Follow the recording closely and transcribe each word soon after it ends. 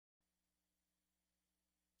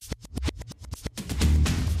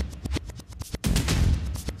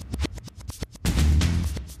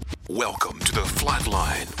Welcome to The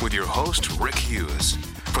Flatline with your host, Rick Hughes.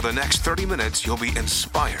 For the next 30 minutes, you'll be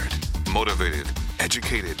inspired, motivated,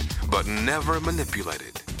 educated, but never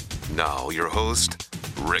manipulated. Now, your host,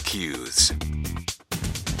 Rick Hughes.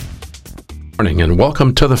 Morning and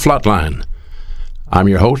welcome to The Flatline. I'm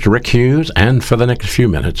your host, Rick Hughes, and for the next few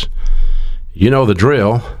minutes, you know the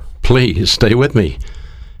drill. Please stay with me.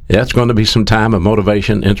 It's going to be some time of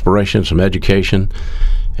motivation, inspiration, some education,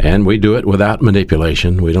 and we do it without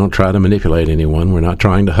manipulation. We don't try to manipulate anyone. We're not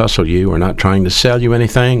trying to hustle you. We're not trying to sell you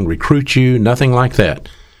anything, recruit you, nothing like that.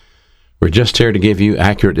 We're just here to give you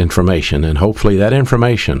accurate information, and hopefully that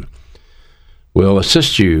information will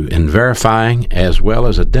assist you in verifying as well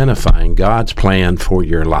as identifying God's plan for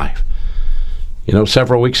your life. You know,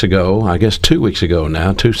 several weeks ago, I guess 2 weeks ago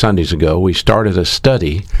now, 2 Sundays ago, we started a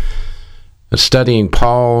study studying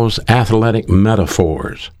Paul's athletic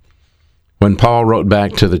metaphors. When Paul wrote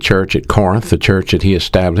back to the church at Corinth, the church that he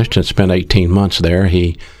established and spent 18 months there,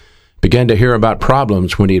 he began to hear about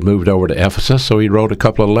problems when he had moved over to Ephesus, so he wrote a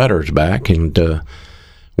couple of letters back, and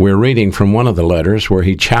we're reading from one of the letters where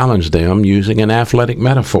he challenged them using an athletic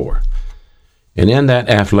metaphor. And in that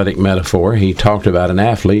athletic metaphor, he talked about an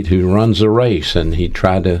athlete who runs a race, and he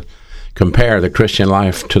tried to compare the Christian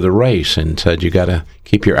life to the race and said you got to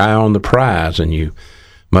keep your eye on the prize, and you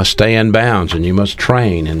must stay in bounds, and you must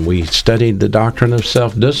train. And we studied the doctrine of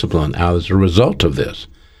self-discipline as a result of this,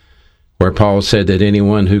 where Paul said that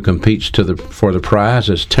anyone who competes for the prize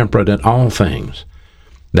is temperate in all things.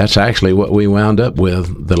 That's actually what we wound up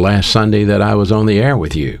with the last Sunday that I was on the air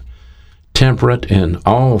with you. Temperate in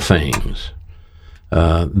all things.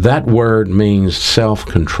 That word means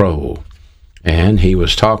self-control. And he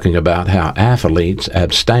was talking about how athletes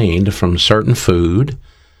abstained from certain food,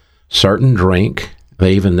 certain drink.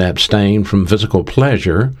 They even abstained from physical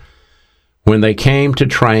pleasure when they came to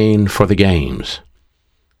train for the games.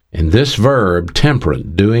 And this verb,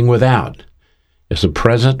 temperate, doing without, is a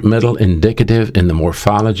present middle indicative in the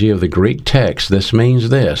morphology of the Greek text. This means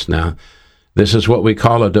this. Now, this is what we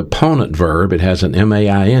call a deponent verb. It has an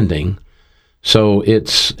MAI ending. So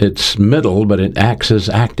it's middle, but it acts as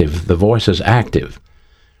active. The voice is active.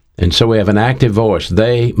 And so we have an active voice.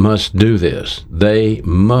 They must do this. They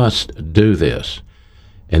must do this.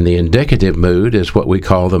 And the indicative mood is what we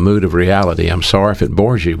call the mood of reality. I'm sorry if it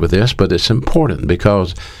bores you with this, but it's important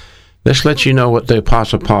because this lets you know what the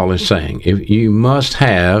Apostle Paul is saying. If you must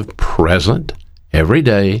have present, every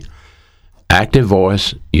day, active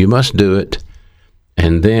voice. You must do it.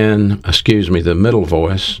 And then, the middle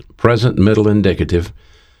voice, present, middle, indicative.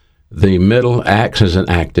 The middle acts as an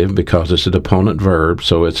active because it's a deponent verb,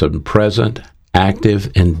 so it's a present, active,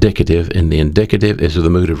 indicative, and the indicative is the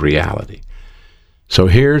mood of reality. So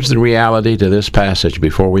here's the reality to this passage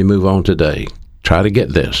before we move on today. Try to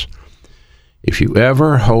get this. If you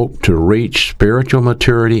ever hope to reach spiritual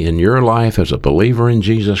maturity in your life as a believer in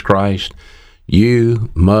Jesus Christ, you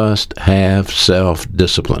must have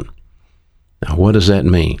self-discipline. Now, what does that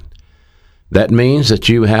mean? That means that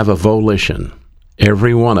you have a volition.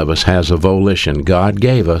 Every one of us has a volition. God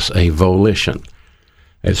gave us a volition.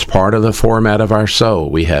 It's part of the format of our soul.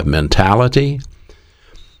 We have mentality,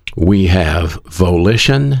 we have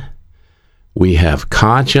volition, we have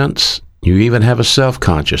conscience, you even have a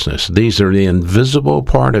self-consciousness. These are the invisible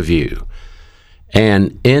part of you.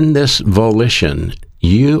 And in this volition,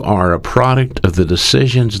 you are a product of the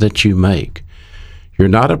decisions that you make. You're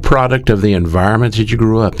not a product of the environment that you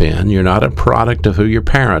grew up in. You're not a product of who your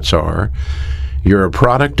parents are. You're a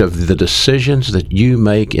product of the decisions that you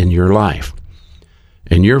make in your life.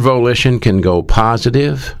 And your volition can go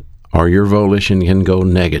positive or your volition can go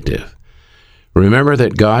negative. Remember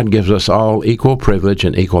that God gives us all equal privilege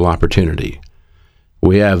and equal opportunity.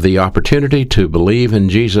 We have the opportunity to believe in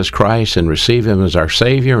Jesus Christ and receive Him as our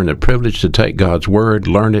Savior, and the privilege to take God's Word,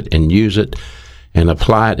 learn it, and use it, and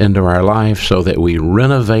apply it into our life so that we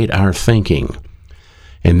renovate our thinking.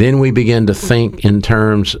 And then we begin to think in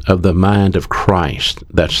terms of the mind of Christ.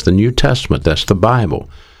 That's the New Testament. That's the Bible.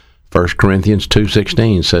 1 Corinthians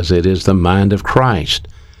 2:16 says it is the mind of Christ.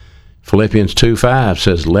 Philippians 2:5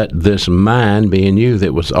 says, let this mind be in you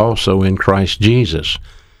that was also in Christ Jesus.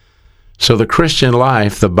 So the Christian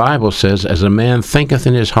life, the Bible says, as a man thinketh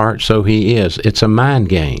in his heart, so he is. It's a mind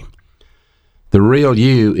game. The real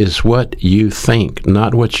you is what you think,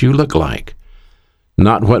 not what you look like,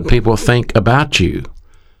 not what people think about you.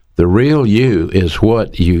 The real you is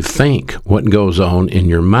what you think, what goes on in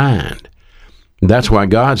your mind. That's why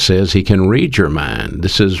God says He can read your mind.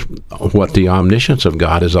 This is what the omniscience of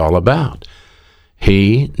God is all about.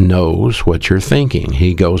 He knows what you're thinking.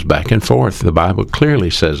 He goes back and forth. The Bible clearly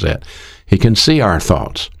says that. He can see our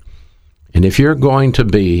thoughts. And if you're going to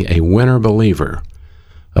be a winner believer,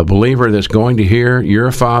 a believer that's going to hear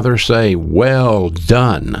your Father say, "Well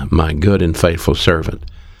done, my good and faithful servant,"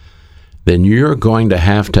 then you're going to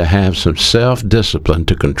have some self-discipline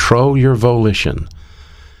to control your volition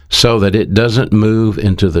so that it doesn't move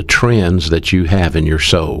into the trends that you have in your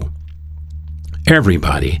soul.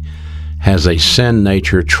 Everybody has a sin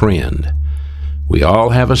nature trend. We all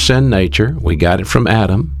have a sin nature. We got it from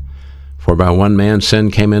Adam. For by one man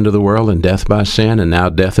sin came into the world, and death by sin, and now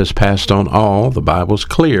death is passed on all. The Bible's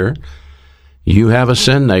clear. You have a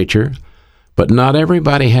sin nature, but not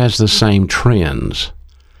everybody has the same trends.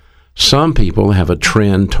 Some people have a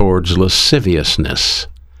trend towards lasciviousness.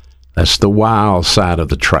 That's the wild side of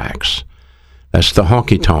the tracks. That's the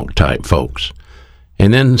honky-tonk type folks.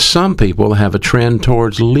 And then some people have a trend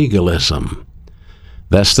towards legalism.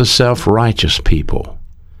 That's the self-righteous people.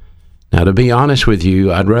 Now, to be honest with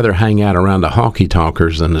you, I'd rather hang out around the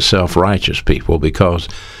honky-tonkers than the self-righteous people, because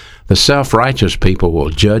the self-righteous people will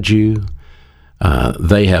judge you.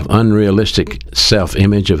 They have unrealistic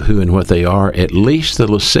self-image of who and what they are. At least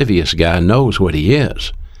the lascivious guy knows what he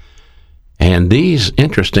is. And these,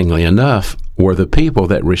 interestingly enough, were the people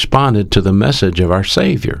that responded to the message of our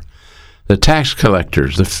Savior. The tax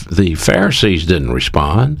collectors, the Pharisees didn't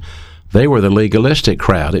respond. They were the legalistic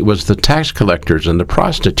crowd. It was the tax collectors and the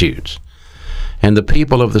prostitutes and the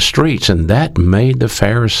people of the streets, and that made the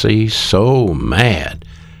Pharisees so mad.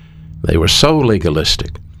 They were so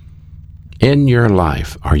legalistic. In your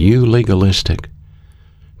life, are you legalistic?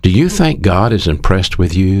 Do you think God is impressed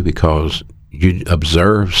with you because you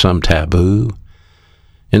observe some taboo?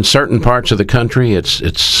 In certain parts of the country,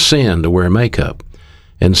 it's sin to wear makeup.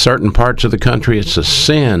 In certain parts of the country, it's a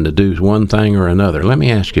sin to do one thing or another. Let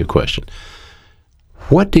me ask you a question.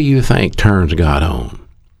 What do you think turns God on?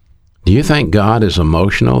 Do you think God is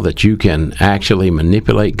emotional, that you can actually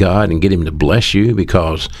manipulate God and get him to bless you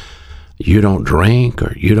because you don't drink,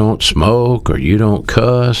 or you don't smoke, or you don't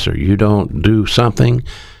cuss, or you don't do something?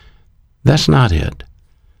 That's not it.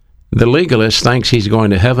 The legalist thinks he's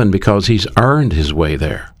going to heaven because he's earned his way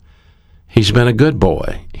there. He's been a good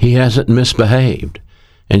boy. He hasn't misbehaved.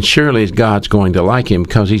 And surely God's going to like him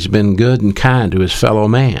because he's been good and kind to his fellow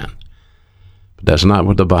man. But that's not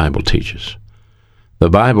what the Bible teaches. The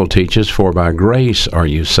Bible teaches, "For by grace are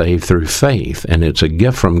you saved through faith, and it's a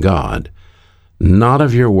gift from God, not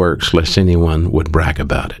of your works, lest anyone would brag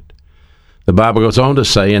about it." The Bible goes on to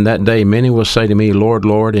say, "In that day many will say to me, Lord,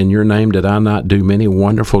 Lord, in your name did I not do many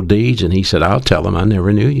wonderful deeds?" And he said, "I'll tell them, I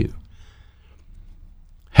never knew you."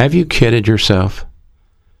 Have you kidded yourself?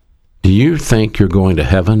 Do you think you're going to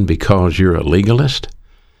heaven because you're a legalist?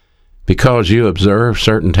 Because you observe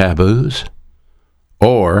certain taboos?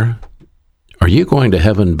 Or are you going to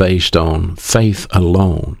heaven based on faith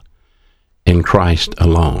alone, in Christ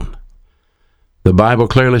alone? The Bible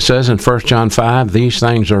clearly says in 1 John 5, "These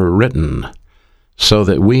things are written so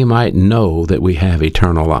that we might know that we have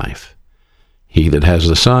eternal life. He that has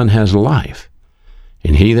the Son has life,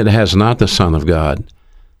 and he that has not the Son of God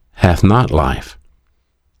hath not life."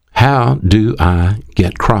 How do I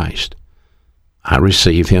get Christ? I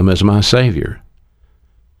receive him as my Savior.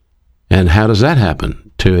 And how does that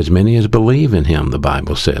happen? To as many as believe in him, the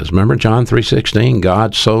Bible says. Remember John 3:16,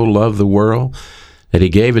 "God so loved the world that he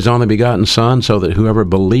gave his only begotten Son, so that whoever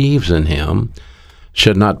believes in him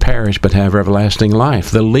should not perish but have everlasting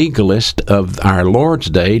life." The legalist of our Lord's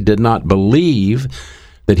day did not believe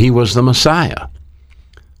that he was the Messiah.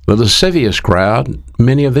 The lascivious crowd,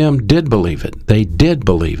 many of them did believe it. They did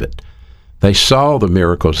believe it. They saw the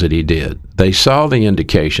miracles that he did. They saw the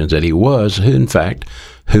indications that he was, in fact,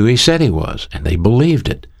 who he said he was, and they believed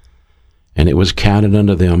it. And it was counted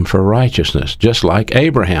unto them for righteousness, just like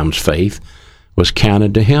Abraham's faith was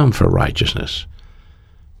counted to him for righteousness.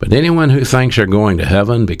 But anyone who thinks they're going to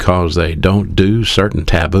heaven because they don't do certain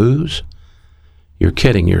taboos, you're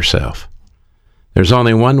kidding yourself. There's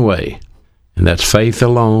only one way, and that's faith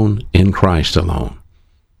alone in Christ alone.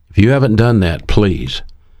 If you haven't done that, please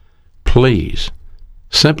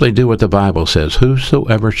simply do what the Bible says.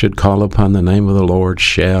 "Whosoever should call upon the name of the Lord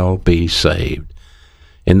shall be saved."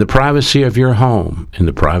 In the privacy of your home, in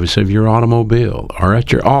the privacy of your automobile, or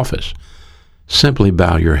at your office, simply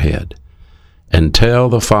bow your head and tell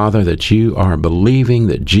the Father that you are believing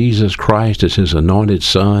that Jesus Christ is his anointed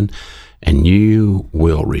Son, and you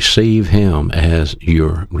will receive him as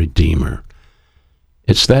your Redeemer.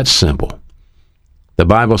 It's that simple. The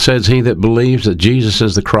Bible says, "He that believes that Jesus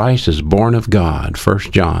is the Christ is born of God."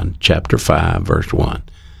 1 John chapter 5, verse 1.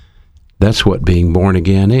 That's what being born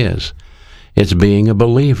again is. It's being a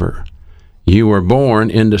believer. You were born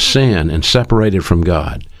into sin and separated from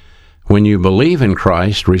God. When you believe in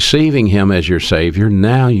Christ, receiving Him as your Savior,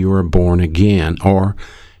 now you are born again, or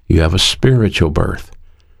you have a spiritual birth,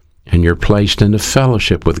 and you're placed into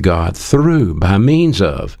fellowship with God by means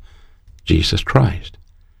of Jesus Christ.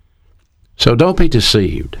 So don't be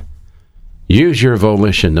deceived. Use your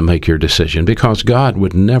volition to make your decision, because God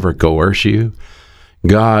would never coerce you.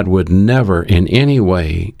 God would never in any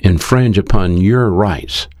way infringe upon your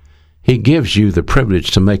rights. He gives you the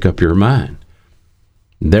privilege to make up your mind.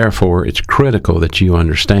 Therefore, it's critical that you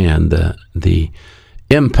understand the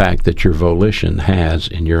impact that your volition has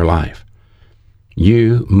in your life.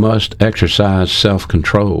 You must exercise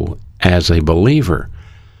self-control as a believer.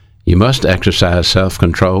 You must exercise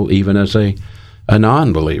self-control even as a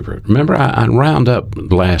non-believer. Remember, I round up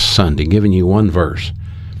last Sunday giving you one verse.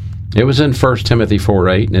 It was in 1 Timothy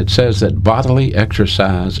 4:8, and it says that bodily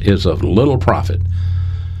exercise is of little profit,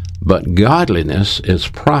 but godliness is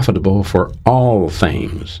profitable for all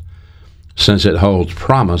things, since it holds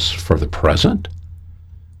promise for the present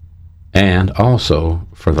and also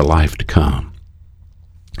for the life to come.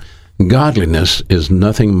 Godliness is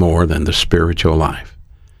nothing more than the spiritual life,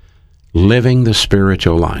 living the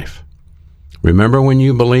spiritual life. Remember, when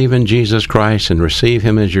you believe in Jesus Christ and receive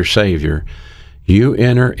Him as your Savior, you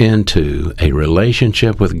enter into a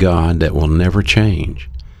relationship with God that will never change.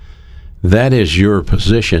 That is your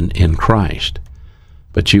position in Christ.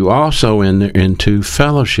 But you also enter into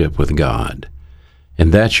fellowship with God,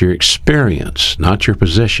 and that's your experience, not your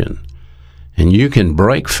position. And you can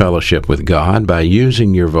break fellowship with God by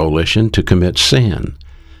using your volition to commit sin.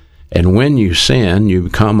 And when you sin, you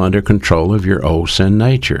become under control of your old sin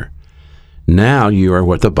nature. Now you are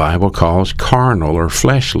what the Bible calls carnal or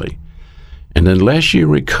fleshly. And unless you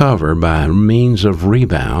recover by means of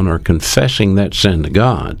rebound or confessing that sin to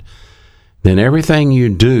God, then everything you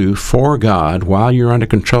do for God while you're under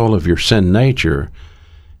control of your sin nature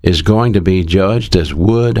is going to be judged as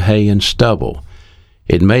wood, hay, and stubble.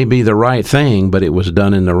 It may be the right thing, but it was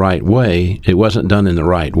done in the right way. It wasn't done in the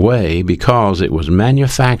right way because it was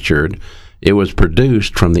manufactured. It was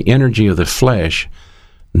produced from the energy of the flesh,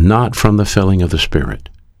 not from the filling of the Spirit.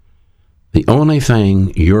 The only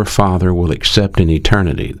thing your Father will accept in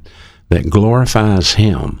eternity that glorifies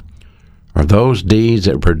Him are those deeds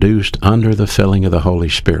that were produced under the filling of the Holy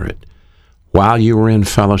Spirit while you were in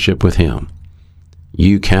fellowship with Him.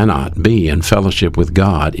 You cannot be in fellowship with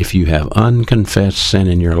God if you have unconfessed sin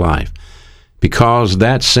in your life, because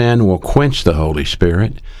that sin will quench the Holy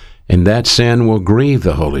Spirit, and that sin will grieve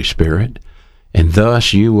the Holy Spirit, and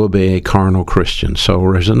thus you will be a carnal Christian. So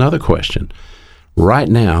there's another question. Right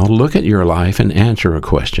now, look at your life and answer a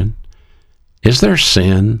question. Is there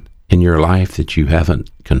sin in your life that you haven't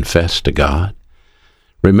confessed to God?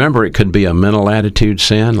 Remember, it could be a mental attitude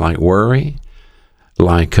sin like worry,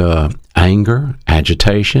 like anger,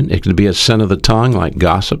 agitation. It could be a sin of the tongue like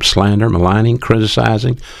gossip, slander, maligning,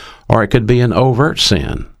 criticizing, or it could be an overt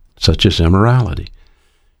sin such as immorality.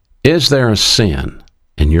 Is there a sin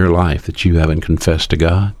in your life that you haven't confessed to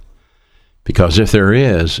God? Because if there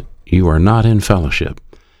is, you are not in fellowship.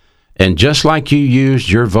 And just like you used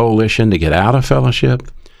your volition to get out of fellowship,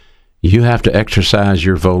 you have to exercise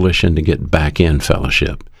your volition to get back in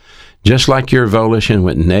fellowship. Just like your volition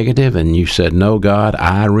went negative and you said, no, God,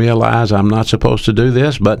 I realize I'm not supposed to do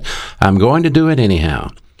this, but I'm going to do it anyhow.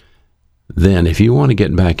 Then if you want to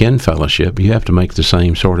get back in fellowship, you have to make the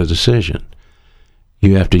same sort of decision.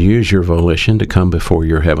 You have to use your volition to come before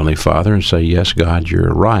your Heavenly Father and say, yes, God,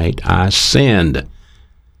 you're right, I sinned.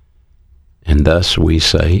 And thus we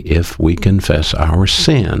say, if we confess our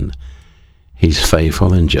sin, He's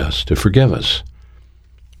faithful and just to forgive us.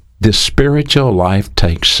 The spiritual life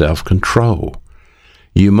takes self-control.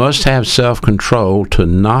 You must have self-control to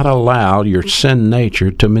not allow your sin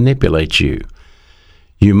nature to manipulate you.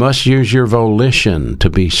 You must use your volition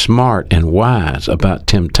to be smart and wise about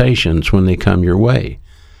temptations when they come your way.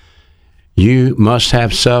 You must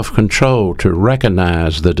have self-control to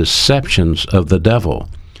recognize the deceptions of the devil.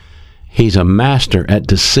 He's a master at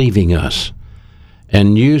deceiving us.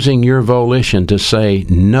 And using your volition to say,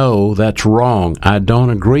 no, that's wrong, I don't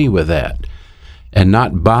agree with that, and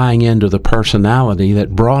not buying into the personality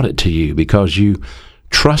that brought it to you because you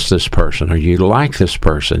trust this person or you like this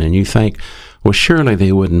person and you think, well, surely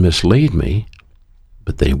they wouldn't mislead me,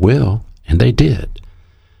 but they will, and they did.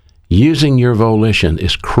 Using your volition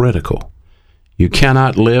is critical. You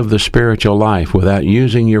cannot live the spiritual life without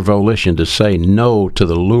using your volition to say no to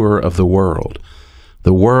the lure of the world.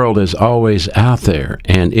 The world is always out there,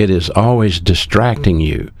 and it is always distracting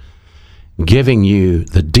you, giving you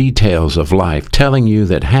the details of life, telling you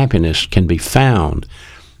that happiness can be found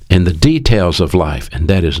in the details of life, and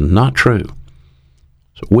that is not true.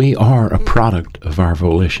 So we are a product of our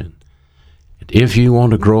volition. And if you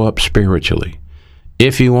want to grow up spiritually,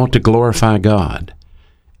 if you want to glorify God,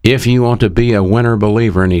 if you want to be a winner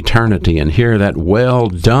believer in eternity and hear that, "Well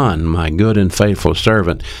done, my good and faithful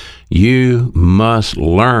servant," you must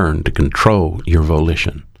learn to control your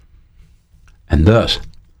volition. And thus,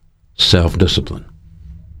 self-discipline.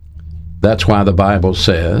 That's why the Bible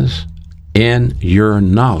says, "In your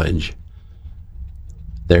knowledge,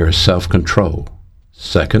 there is self-control."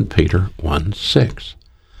 2 Peter 1:6.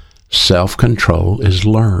 Self-control is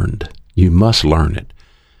learned. You must learn it.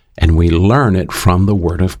 And we learn it from the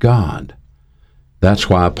Word of God. That's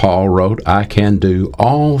why Paul wrote, "I can do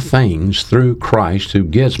all things through Christ who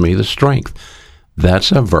gives me the strength."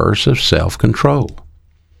 That's a verse of self-control.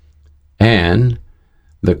 And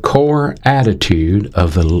the core attitude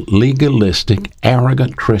of the legalistic,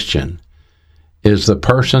 arrogant Christian is the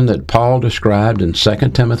person that Paul described in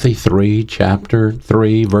 2 Timothy 3, chapter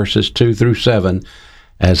 3, verses 2 through 7,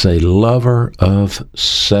 as a lover of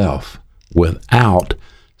self without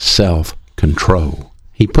self-control.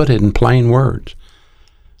 He put it in plain words.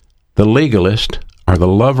 The legalist, or the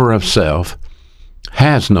lover of self,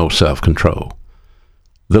 has no self-control.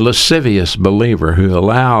 The lascivious believer who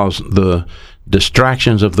allows the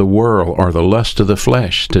distractions of the world or the lust of the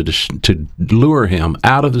flesh to lure him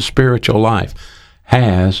out of the spiritual life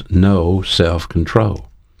has no self-control.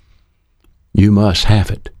 You must have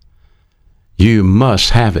it. You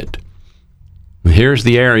must have it. Here's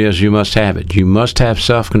the areas you must have it. You must have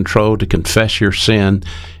self-control to confess your sin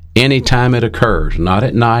anytime it occurs, not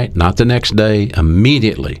at night, not the next day,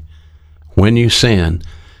 immediately. When you sin,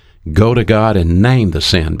 go to God and name the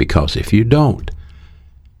sin, because if you don't,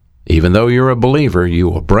 even though you're a believer, you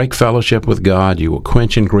will break fellowship with God, you will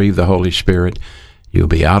quench and grieve the Holy Spirit, you'll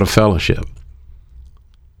be out of fellowship.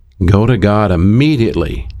 Go to God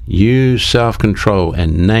immediately. Use self-control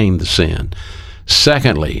and name the sin.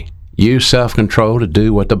 Secondly, use self-control to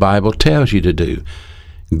do what the Bible tells you to do.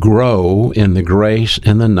 Grow in the grace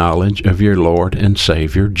and the knowledge of your Lord and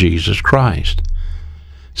Savior, Jesus Christ.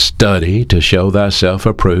 Study to show thyself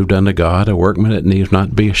approved unto God, a workman that needs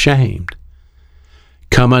not be ashamed.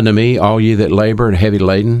 Come unto me, all ye that labor and heavy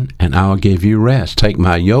laden, and I'll give you rest. Take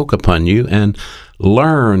my yoke upon you and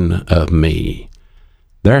learn of me.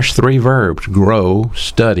 There's 3 verbs: grow,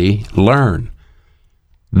 study, learn.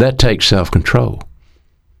 That takes self-control.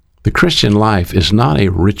 The Christian life is not a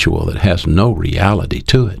ritual that has no reality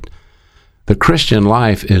to it. The Christian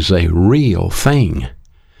life is a real thing.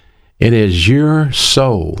 It is your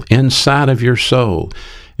soul, inside of your soul.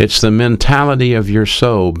 It's the mentality of your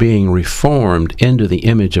soul being reformed into the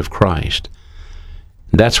image of Christ.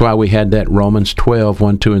 That's why we had that Romans 12,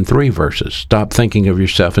 1, 2, and 3 verses. Stop thinking of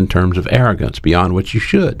yourself in terms of arrogance, beyond what you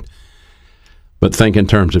should, but think in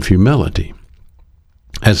terms of humility,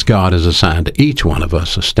 as God has assigned to each one of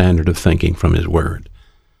us a standard of thinking from His Word.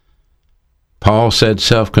 Paul said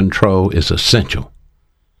self-control is essential.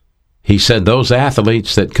 He said those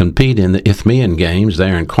athletes that compete in the Isthmian Games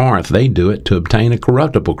there in Corinth, they do it to obtain a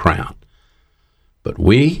corruptible crown. But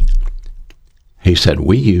he said,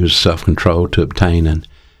 we use self-control to obtain an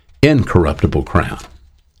incorruptible crown.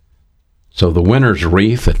 So the winner's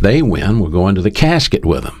wreath that they win will go into the casket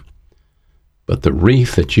with them. But the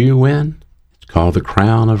wreath that you win, it's called the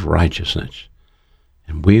crown of righteousness.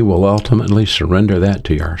 And we will ultimately surrender that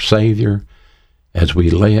to our Savior as we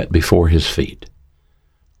lay it before His feet.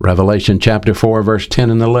 Revelation chapter 4, verse 10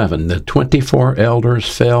 and 11, the 24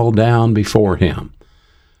 elders fell down before Him,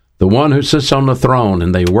 the one who sits on the throne,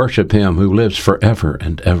 and they worship Him who lives forever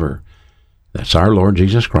and ever. That's our Lord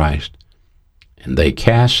Jesus Christ. And they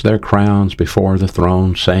cast their crowns before the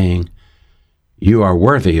throne, saying, You are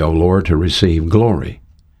worthy, O Lord, to receive glory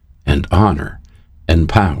and honor and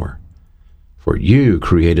power. For you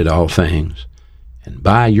created all things, and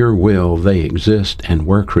by your will they exist and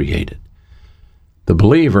were created. The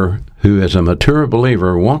believer who is a mature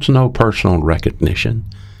believer wants no personal recognition.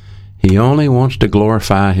 He only wants to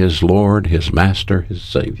glorify his Lord, his Master, his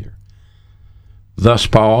Savior. Thus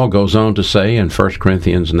Paul goes on to say in 1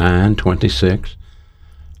 Corinthians 9:26,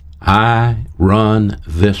 I run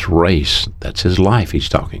this race. That's his life he's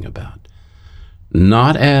talking about.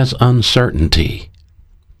 Not as uncertainty.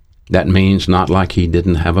 That means not like he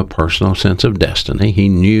didn't have a personal sense of destiny. He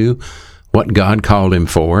knew what God called him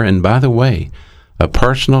for. And by the way, a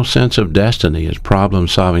personal sense of destiny is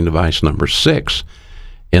problem-solving device number 6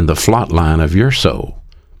 in the flot line of your soul.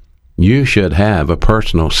 You should have a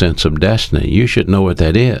personal sense of destiny. You should know what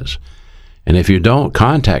that is. And if you don't,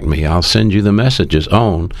 contact me. I'll send you the messages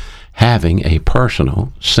on having a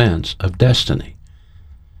personal sense of destiny.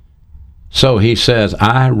 So he says,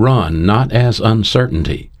 I run not as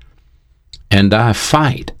uncertainty, and I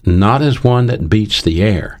fight not as one that beats the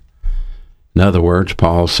air. In other words,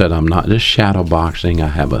 Paul said, I'm not just shadow boxing. I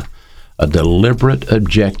have a deliberate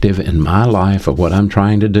objective in my life of what I'm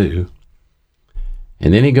trying to do.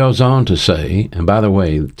 And then he goes on to say, and by the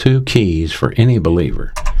way, 2 keys for any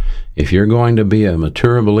believer, if you're going to be a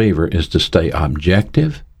mature believer, is to stay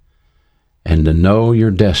objective and to know your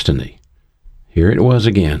destiny. Here it was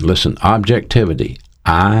again. Listen, objectivity.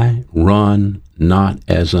 I run not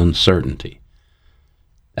as uncertainty.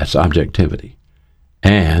 That's objectivity.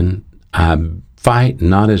 And I fight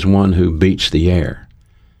not as one who beats the air.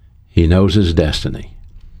 He knows his destiny.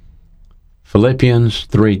 Philippians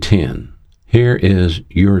 3:10. Here is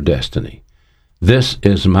your destiny. This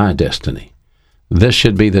is my destiny. This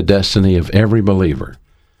should be the destiny of every believer,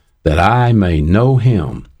 that I may know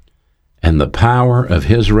him and the power of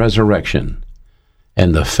his resurrection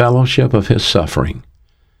and the fellowship of his suffering,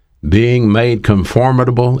 being made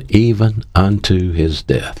conformable even unto his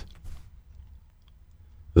death.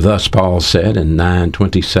 Thus Paul said in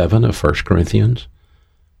 9:27 of 1 Corinthians,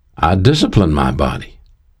 I discipline my body.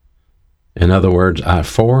 In other words, I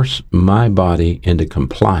force my body into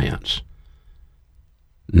compliance.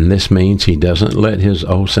 And this means he doesn't let his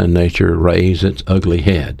old sin nature raise its ugly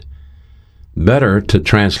head. Better to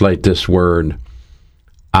translate this word,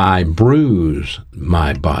 I bruise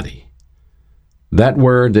my body. That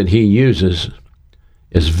word that he uses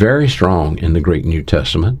is very strong in the Greek New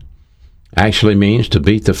Testament. Actually means to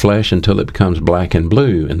beat the flesh until it becomes black and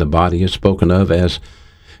blue, and the body is spoken of as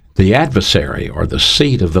the adversary, or the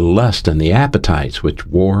seat of the lust and the appetites which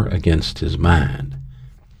war against his mind.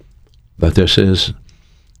 But this is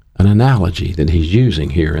an analogy that he's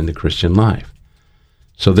using here in the Christian life.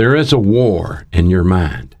 So there is a war in your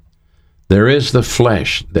mind. There is the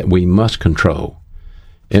flesh that we must control.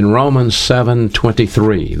 In Romans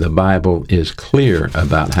 7:23, the Bible is clear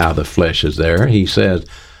about how the flesh is there. He says,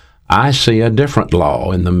 I see a different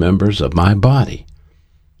law in the members of my body,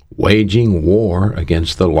 waging war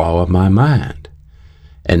against the law of my mind,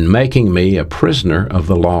 and making me a prisoner of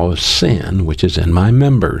the law of sin, which is in my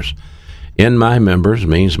members. In my members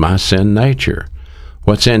means my sin nature.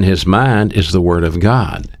 What's in his mind is the Word of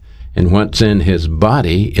God, and what's in his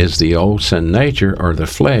body is the old sin nature, or the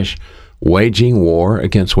flesh, waging war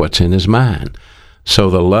against what's in his mind. So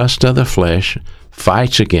the lust of the flesh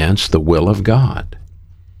fights against the will of God.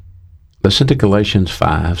 Listen to Galatians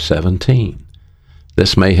 5:17.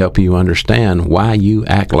 This may help you understand why you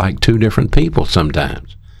act like 2 different people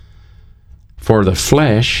sometimes. For the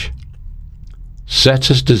flesh sets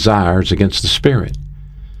its desires against the Spirit,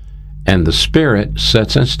 and the Spirit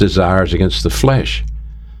sets its desires against the flesh.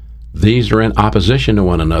 These are in opposition to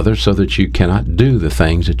one another, so that you cannot do the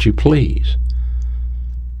things that you please.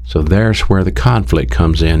 So there's where the conflict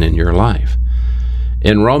comes in your life.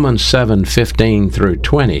 In Romans 7:15 through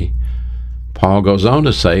 20, Paul goes on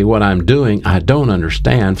to say, what I'm doing I don't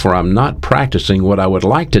understand, for I'm not practicing what I would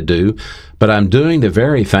like to do, but I'm doing the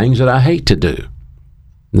very things that I hate to do.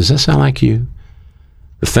 Does that sound like you?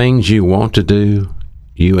 The things you want to do,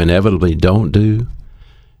 you inevitably don't do,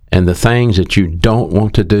 and the things that you don't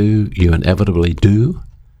want to do, you inevitably do.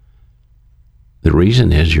 The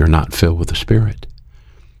reason is you're not filled with the Spirit.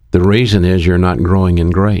 The reason is you're not growing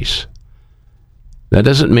in grace. That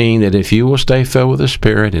doesn't mean that if you will stay filled with the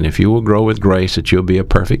Spirit and if you will grow with grace that you'll be a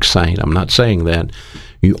perfect saint. I'm not saying that.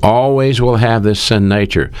 You always will have this sin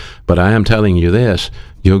nature. But I am telling you this,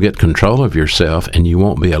 you'll get control of yourself and you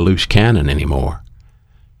won't be a loose cannon anymore.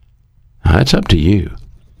 Now, it's up to you.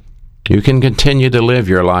 You can continue to live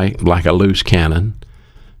your life like a loose cannon,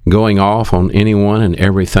 going off on anyone and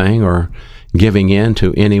everything, or giving in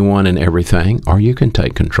to anyone and everything, or you can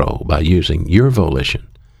take control by using your volition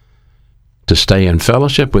to stay in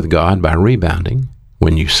fellowship with God by rebounding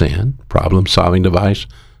when you sin, problem-solving device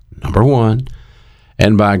number 1,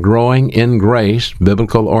 and by growing in grace,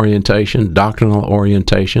 biblical orientation, doctrinal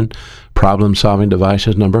orientation, problem-solving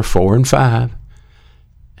devices number 4 and 5,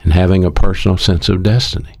 and having a personal sense of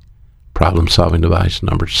destiny, problem-solving device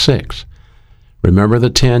number 6. Remember the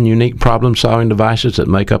 10 unique problem-solving devices that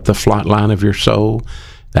make up the flot line of your soul?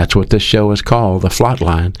 That's what this show is called, the flot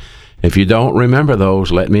line. If you don't remember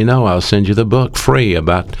those, let me know. I'll send you the book free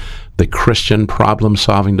about the Christian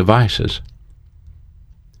problem-solving devices.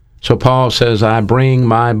 So Paul says, I bring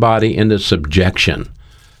my body into subjection.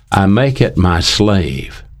 I make it my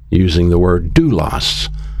slave, using the word doulos,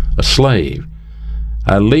 a slave.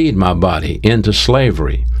 I lead my body into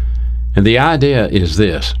slavery. And the idea is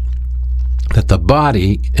this, that the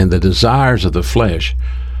body and the desires of the flesh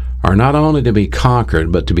are not only to be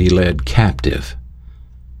conquered, but to be led captive.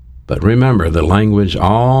 But remember, the language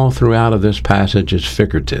all throughout of this passage is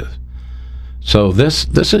figurative. So this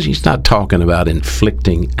is, he's not talking about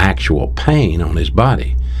inflicting actual pain on his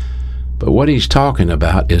body. But what he's talking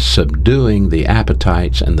about is subduing the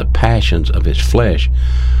appetites and the passions of his flesh,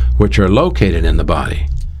 which are located in the body.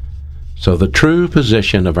 So the true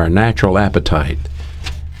position of our natural appetite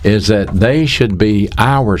is that they should be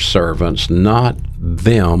our servants, not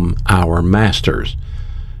them our masters.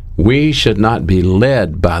 We should not be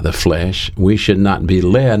led by the flesh. We should not be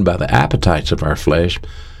led by the appetites of our flesh,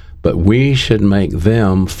 but we should make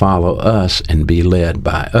them follow us and be led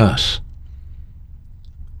by us.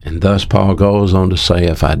 And thus Paul goes on to say,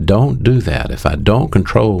 if I don't do that, if I don't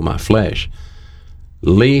control my flesh,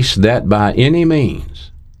 lest that by any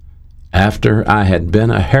means, after I had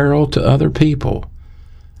been a herald to other people,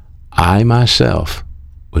 I myself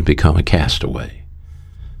would become a castaway.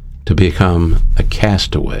 To become a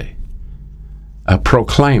castaway, a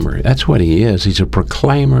proclaimer. That's what he is. He's a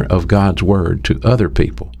proclaimer of God's word to other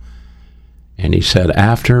people. And he said,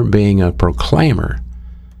 after being a proclaimer,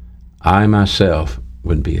 I myself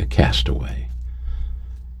would be a castaway.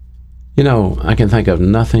 You know, I can think of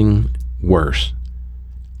nothing worse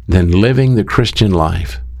than living the Christian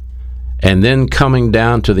life and then coming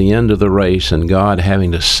down to the end of the race and God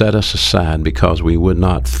having to set us aside because we would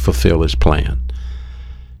not fulfill his plan.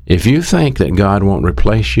 If you think that God won't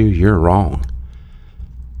replace you, you're wrong.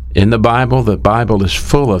 In the Bible is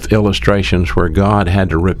full of illustrations where God had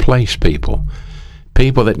to replace people.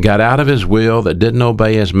 People that got out of his will, that didn't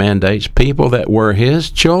obey his mandates, people that were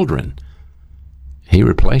his children. He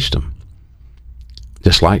replaced them.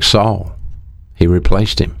 Just like Saul, he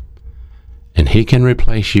replaced him. And he can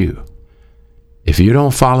replace you. If you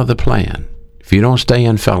don't follow the plan, if you don't stay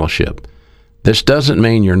in fellowship, this doesn't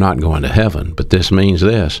mean you're not going to heaven, but this means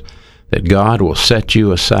this, that God will set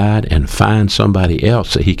you aside and find somebody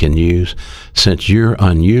else that he can use since you're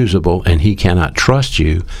unusable and he cannot trust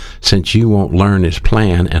you since you won't learn his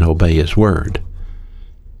plan and obey his word.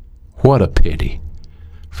 What a pity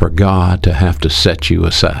for God to have to set you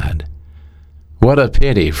aside. What a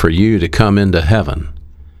pity for you to come into heaven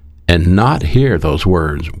and not hear those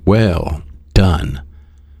words, well done.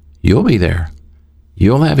 You'll be there.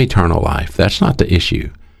 You'll have eternal life. That's not the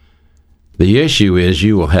issue. The issue is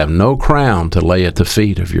you will have no crown to lay at the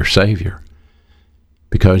feet of your Savior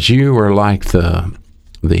because you are like the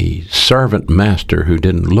servant master who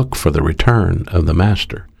didn't look for the return of the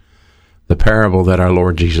master. The parable that our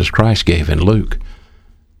Lord Jesus Christ gave in Luke.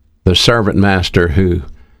 The servant master who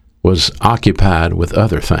was occupied with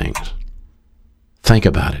other things. Think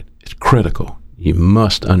about it. It's critical. You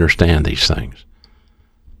must understand these things.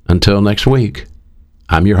 Until next week,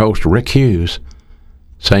 I'm your host, Rick Hughes,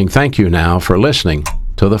 saying thank you now for listening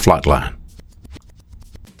to The Flatline.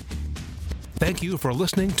 Thank you for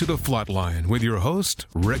listening to The Flatline with your host,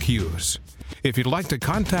 Rick Hughes. If you'd like to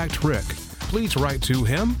contact Rick, please write to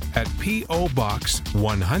him at P.O. Box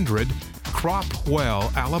 100,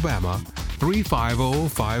 Cropwell, Alabama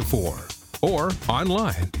 35054, or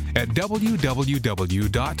online at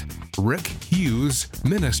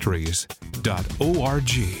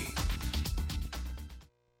www.rickhughesministries.org.